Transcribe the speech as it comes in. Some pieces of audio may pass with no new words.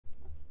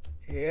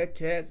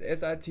Hellcats,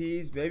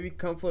 Srts, baby,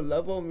 come for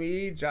love on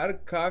me. Drive the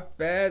car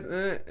fast,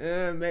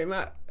 make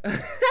my.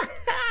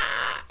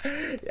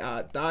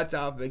 Y'all thought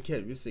y'all finna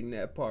catch me sing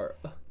that part.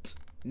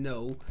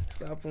 No,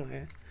 stop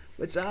playing.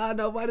 But y'all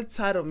know by the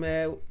title,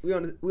 man. We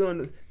on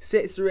the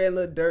Sexyy Red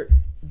Lil Durk,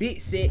 Big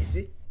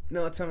Sexy. You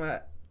know what I'm talking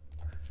about?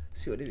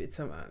 See what they be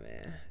talking about,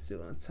 man. See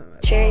what I'm talking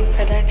about. Cherry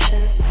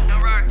production.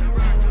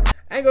 I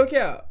ain't gonna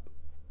care.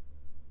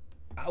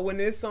 When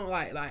this song,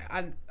 like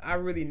I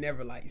really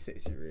never liked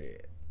Sexyy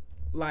Red.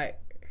 Like,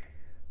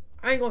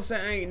 I ain't gonna say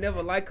I ain't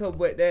never like her,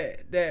 but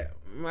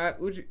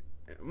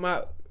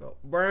my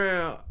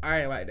brown, I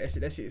ain't like that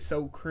shit. That shit is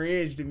so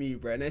cringe to me,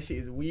 bro. And that shit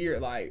is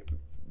weird. Like,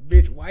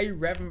 bitch, why you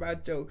rapping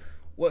about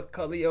what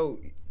color your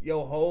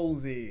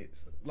hoes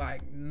is?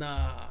 Like,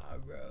 nah,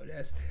 bro.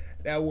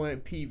 That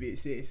wasn't P, bitch,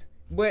 sis.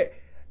 But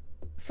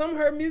some of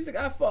her music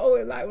I follow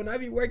it, like when I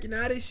be working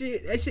out and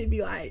shit, that shit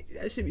be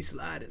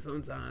sliding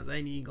sometimes. I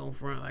ain't even gonna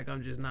front like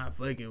I'm just not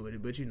fucking with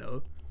it, but you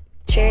know.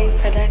 Cherry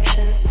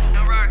production.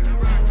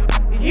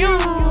 You,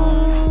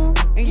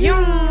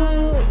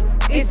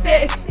 It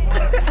says,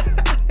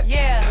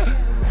 yeah.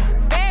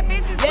 Bad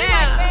bitches,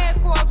 yeah. we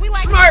like fast cars. We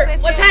like Smart,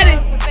 what's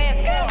happening?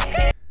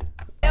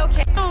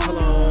 Okay. Hold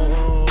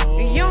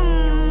on. You,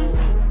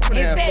 I'm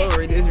gonna have fun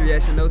with this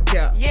reaction, no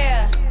cap.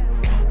 yeah.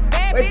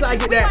 Wait till I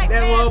get that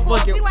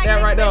motherfucking,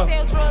 that right there.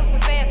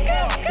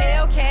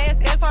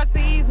 Hellcats,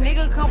 Srts,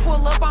 nigga come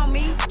pull up on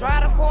me.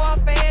 Drive the car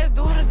fast,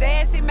 do the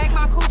dash, it make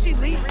my coochie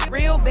leak.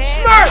 Real bad,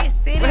 Smart!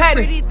 sitting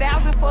pretty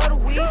thousand for the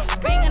week.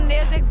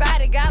 Fingernails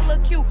exotic, got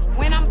look cute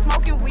when I'm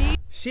smoking weed.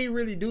 She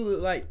really do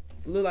look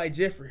like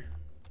Jeffrey.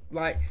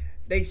 Like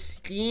they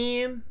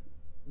skin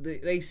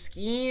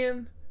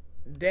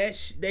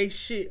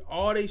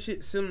all they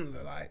shit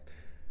similar. Like,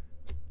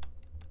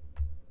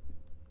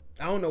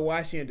 I don't know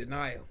why she in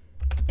denial.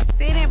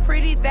 Sitting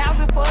pretty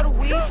thousand for the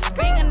weed.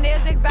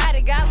 Fingernails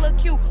exotic, got look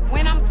cute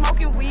when I'm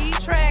smoking weed.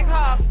 Track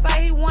hawk,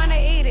 say he wanna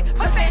eat it,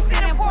 but that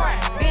shit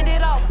important. Bend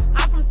it over,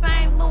 I'm from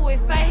St. Louis,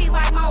 say he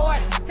like my order.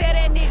 Tell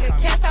that nigga,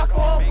 cash out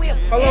for a whip.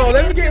 Hold on,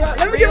 let me get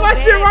my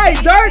shit right,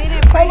 Durk.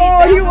 Hold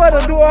on, he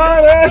wanna do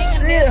all that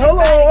shit. Hold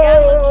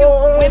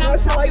on, my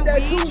shit like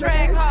that too,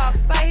 Track hawk,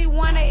 say he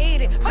wanna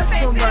eat it, but that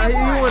shit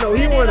important.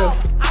 He wanna.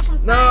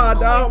 Nah,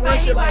 dog, my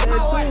shit like that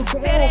too.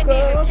 Come on,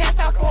 cuz. Cash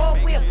out for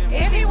a whip.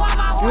 If he want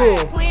my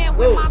horse, playing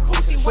with my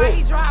coochie while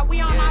he drive, we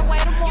on our way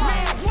to war.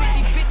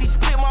 50-50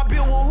 split my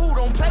bill with who?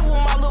 Don't play with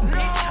my little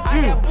bitch.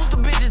 I got booster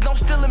bitches, don't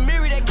steal a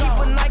mirror, they keep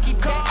a Nike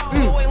tag.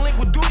 Boy ain't link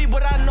with duty,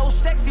 but I know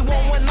Sexyy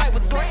won't one night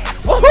with threat.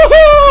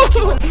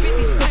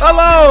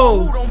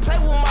 Hello. Don't play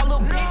with my little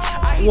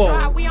bitch. I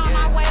Whoa. We on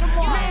our way to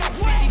war.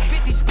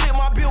 50-50 split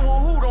my bill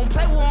with who? Don't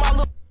play with my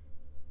little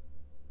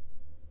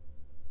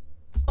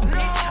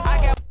bitch. I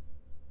got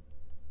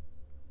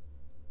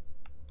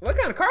What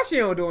kind of car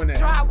she on doing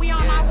that? We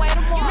on our way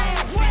to war.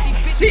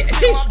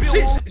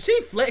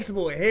 She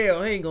flexible as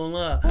hell. I ain't gonna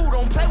lie. Who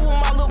don't play with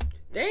my little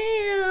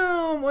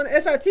Damn, on the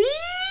SRT?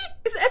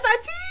 It's the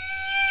SRT.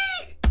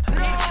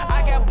 bitch.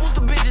 I got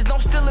booster bitches,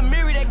 don't steal a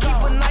mirror, they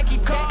keep a Nike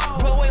tag.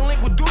 Bro ain't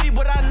link with duty,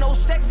 but I know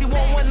Sexyy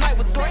won't one night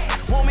with threat.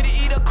 Want me to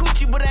eat a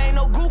coochie, but I ain't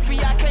no goofy,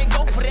 I can't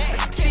go for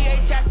that.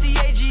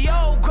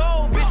 CHICAGO,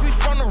 go, bitch, we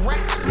from the rack.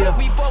 Smoke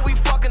before we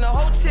fuck in the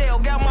hotel,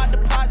 got my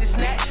deposit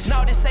snatched.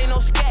 No, this ain't no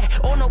scat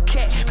or no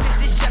cat, bitch,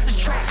 this just a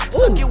trap.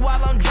 Suck it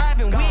while I'm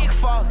driving, wig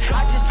fall,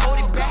 I just hold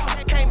it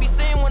back. Can't be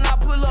seen when I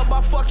pull up,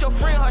 I fucked your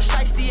friend, her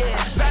shiesty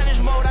ass. Vanish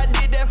mode, I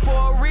did that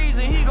for a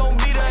reason, he gon'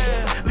 be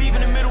there. Leave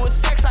in the middle of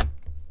sex,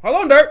 Hold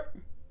on, Durk.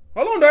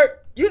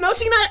 You know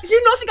she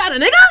got a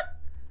nigga?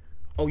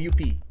 Oh, you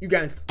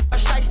gangsta.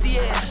 shiesty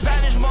ass.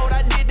 Vanish mode,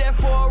 I did that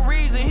for a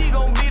reason, he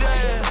gon' be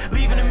there.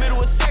 Leave in the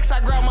middle of sex, I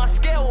grab my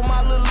scale with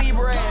my little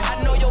Libra ass.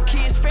 I know your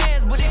kids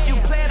fans, but if you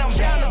play it, I'm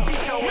down to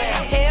beat your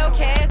ass.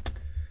 Hellcats.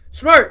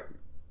 Smart.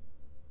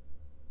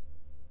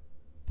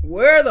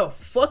 Where the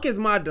fuck is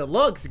my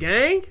Deluxe,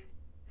 gang?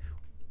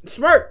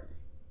 Smart.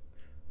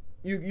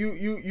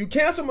 You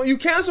cancel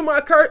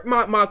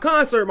my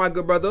concert, my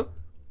good brother.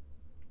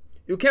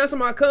 You cancel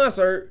my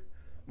concert.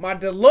 My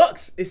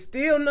Deluxe is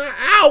still not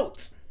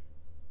out.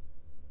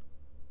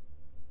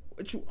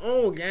 What you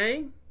on,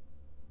 gang?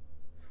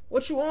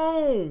 What you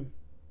on?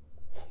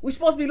 We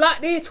supposed to be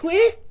locked in,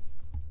 twin?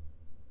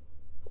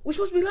 We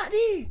supposed to be locked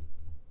in.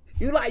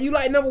 You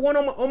like number one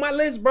on my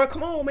list, bro.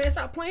 Come on, man,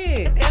 stop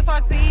playing.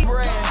 Srts.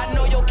 I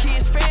know your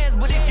kids fans,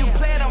 but if you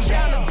play it, I'm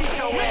down to beat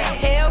your ass.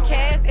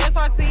 Hellcats,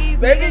 Srts.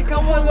 Baby,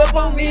 come on up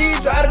on me,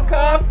 drive the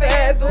car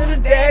fast, do the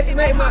dash, and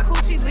make my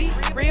coochie leak.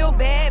 Real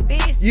bad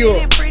bitch, Yeah.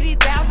 sitting pretty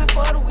thousand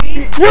for the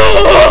week.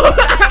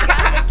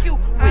 Cute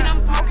when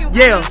I'm smoking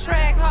Yeah. weed.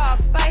 Track hawk,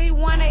 say he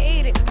wanna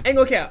eat it. Ain't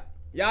gonna cap.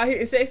 Y'all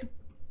hitting sex?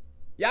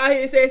 Y'all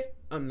hitting sex?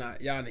 I'm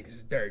not. Y'all niggas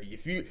is dirty.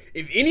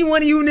 If any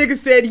one of you niggas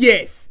said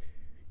yes,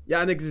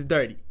 y'all niggas is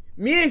dirty.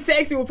 Me and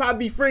Sexyy will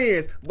probably be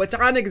friends, but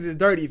y'all niggas is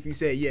dirty if you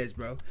said yes,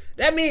 bro.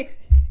 That mean,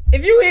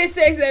 if you hit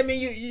Sexyy, that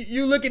mean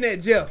you looking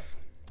at Jeff.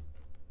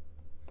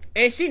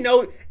 And she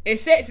know, and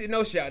Sexyy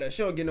no shout out.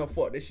 She don't get no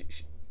fuck. This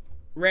shit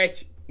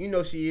ratchet. You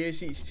know she is.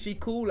 She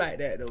cool like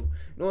that though. You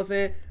know what I'm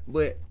saying?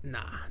 But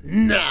nah,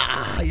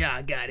 yeah,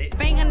 I got it.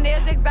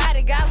 Fingernails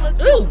exotic, got look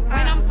cute. When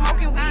I'm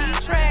smoking weed,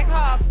 track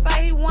hawk,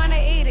 say he wanna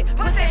eat it.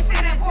 Put that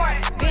shit in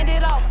port, bend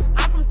it over.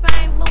 I'm from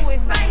St. Louis,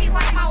 say he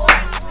like my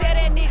horse. Tell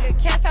that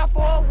nigga cash out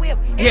for a whip.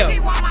 If he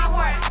want my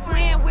horse,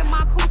 playing with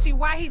my coochie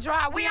while he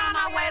drive. We on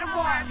our way to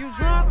bar. You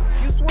drunk,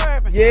 you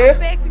swerving. Yeah. I'm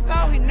sexy, so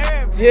he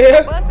nervous.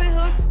 Yeah. Bustin'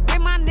 hooks with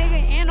my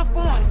nigga in the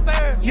foreign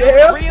serve.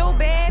 Yeah. Real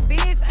bad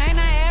bitch, ain't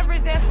no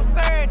average, that's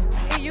absurd.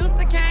 He used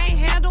to can't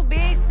handle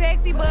big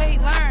sexy, but he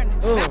learned.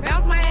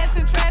 Bounce my ass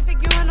in traffic,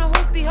 you in a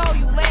hoopty hole,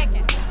 you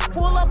lacking.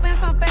 Pull up in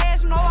some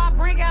fashion, no, I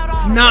bring out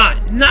all the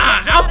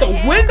out the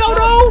window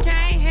though.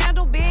 Can't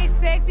handle big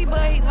sexy,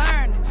 but he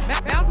learned.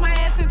 Bounce my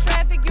ass in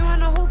traffic, you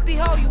in a hoopty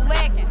hole, you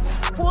lacking.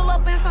 Pull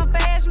up in some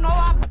fashion, no,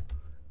 I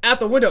out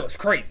the window is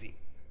crazy.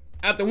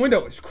 Out the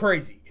window is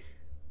crazy.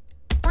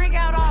 Bring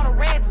out all the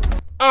rats.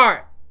 All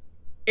right,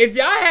 if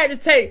y'all had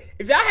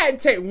to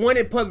take one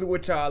in public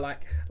with y'all,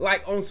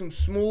 like on some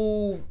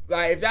smooth,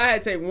 like if y'all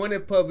had to take one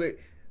in public,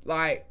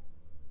 like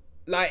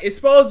it's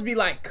supposed to be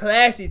like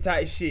classy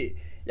type shit.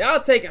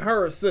 Y'all taking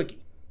her or Sexyy?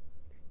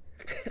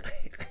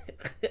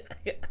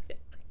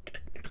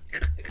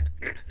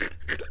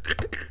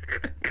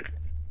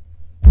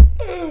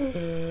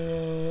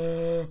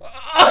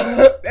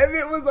 That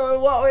bitch was on the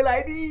walkway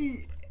like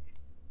these.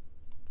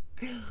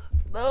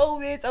 No,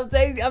 bitch,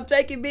 I'm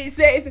taking Big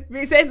Sexy.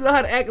 Big Sexy know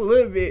how to act a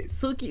little bit.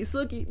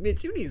 Sexyy,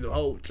 bitch, you need some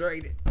whole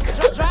training.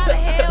 Drive a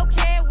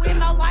Hellcat with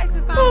no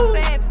license on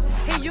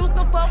savage. He used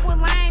to fuck with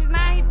lames,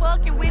 now he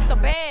fucking with the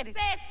baddest.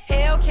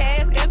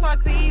 Hellcats,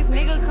 Srts,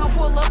 nigga come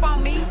pull up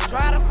on me.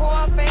 Drive the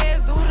car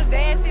fast, do the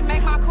dash, it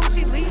make my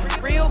coochie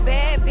leap. Real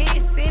bad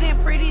bitch, sitting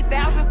pretty,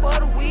 1,000 for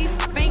the weed.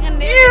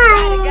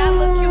 Fingernails, got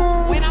look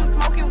cute when I'm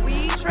smoking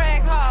weed.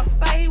 Track hawk,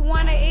 say he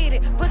wanna eat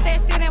it, put that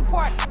shit in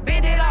port,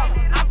 bend it off.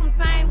 I'm from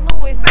St.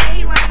 Louis, say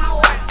he like my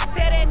horse.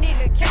 Tell that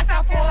nigga cash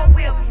out for a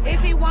whip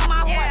if he want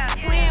my horse.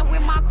 Playing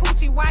with my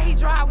coochie while he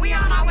drive, we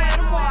on our way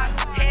to bar.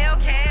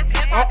 Hellcats,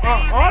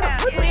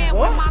 Srts, playing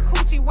with my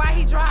coochie while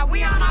he drive,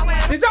 we on our way to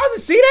bar. Did y'all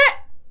just see that?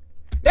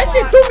 That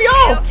shit threw me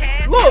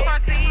off. Look.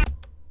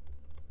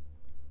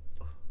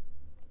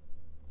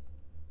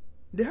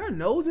 Did her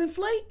nose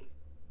inflate?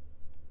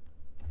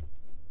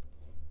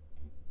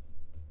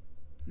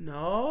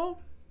 No.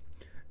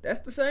 That's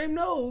the same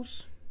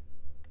nose.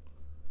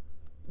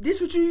 This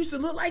what you used to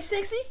look like,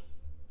 Sexyy?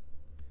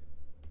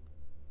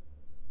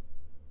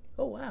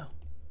 Oh, wow.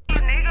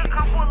 Nigga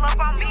come pull up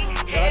on me.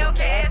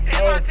 Hellcats,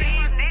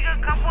 Srts,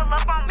 nigga come pull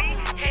up on me.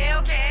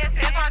 Hellcats,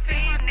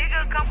 Srts,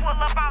 nigga come pull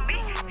up on me.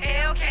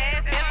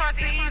 Hellcats,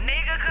 Srts,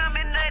 nigga come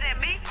and nut at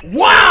me.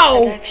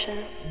 Wow! Production.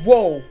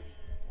 Whoa.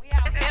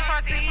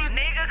 Srts,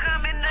 nigga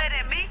come and nut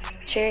at me.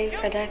 Cherry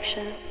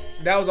Production.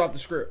 That was off the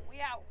script.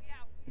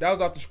 That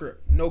was off the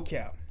script. No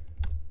cap.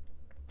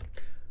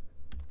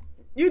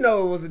 You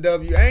know it was a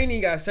W. I ain't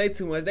even gotta say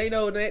too much. They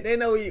know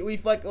we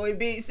fucking with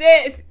Big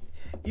Sets.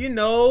 You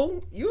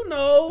know.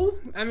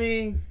 I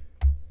mean,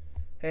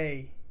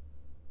 hey,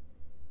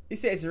 he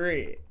says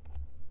red.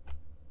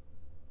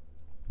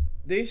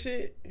 This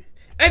shit.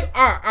 Hey,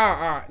 all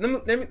right.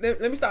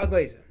 Let me start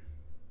glazing.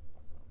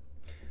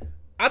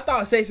 I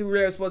thought Sexyy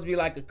Red was supposed to be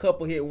like a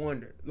couple hit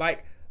wonder.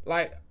 Like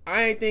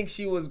I ain't think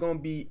she was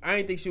gonna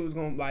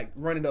like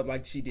run it up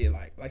like she did,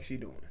 like she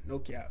doing. No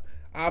cap.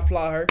 I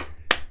applaud her.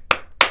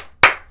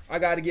 I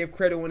gotta give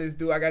credit when it's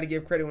due.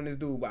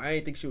 But I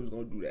ain't think she was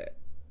gonna do that.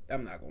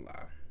 I'm not gonna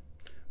lie.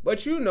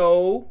 But you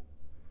know,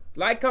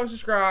 like, comment,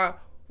 subscribe,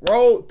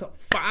 roll to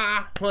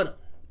 500.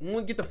 We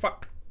wanna get the 5.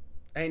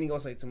 I ain't even gonna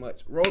say too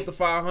much. Roll to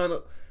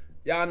 500.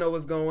 Y'all know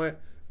what's going.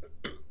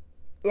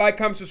 Like,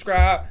 comment,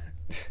 subscribe.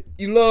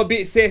 You love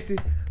Big Sexy.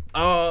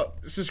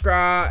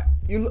 Subscribe.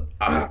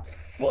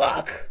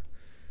 Fuck.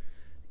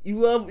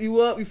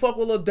 You fuck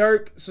with Lil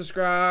Durk,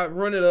 subscribe,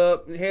 run it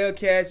up.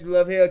 Hellcats, you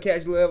love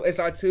Hellcats, you love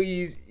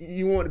Srts,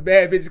 you want the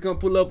bad bitches to come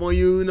pull up on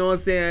you know what I'm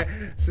saying?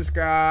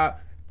 Subscribe.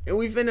 And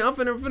I'm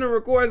finna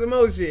record some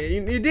more shit.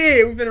 You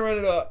did, we finna run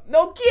it up.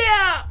 No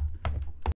cap!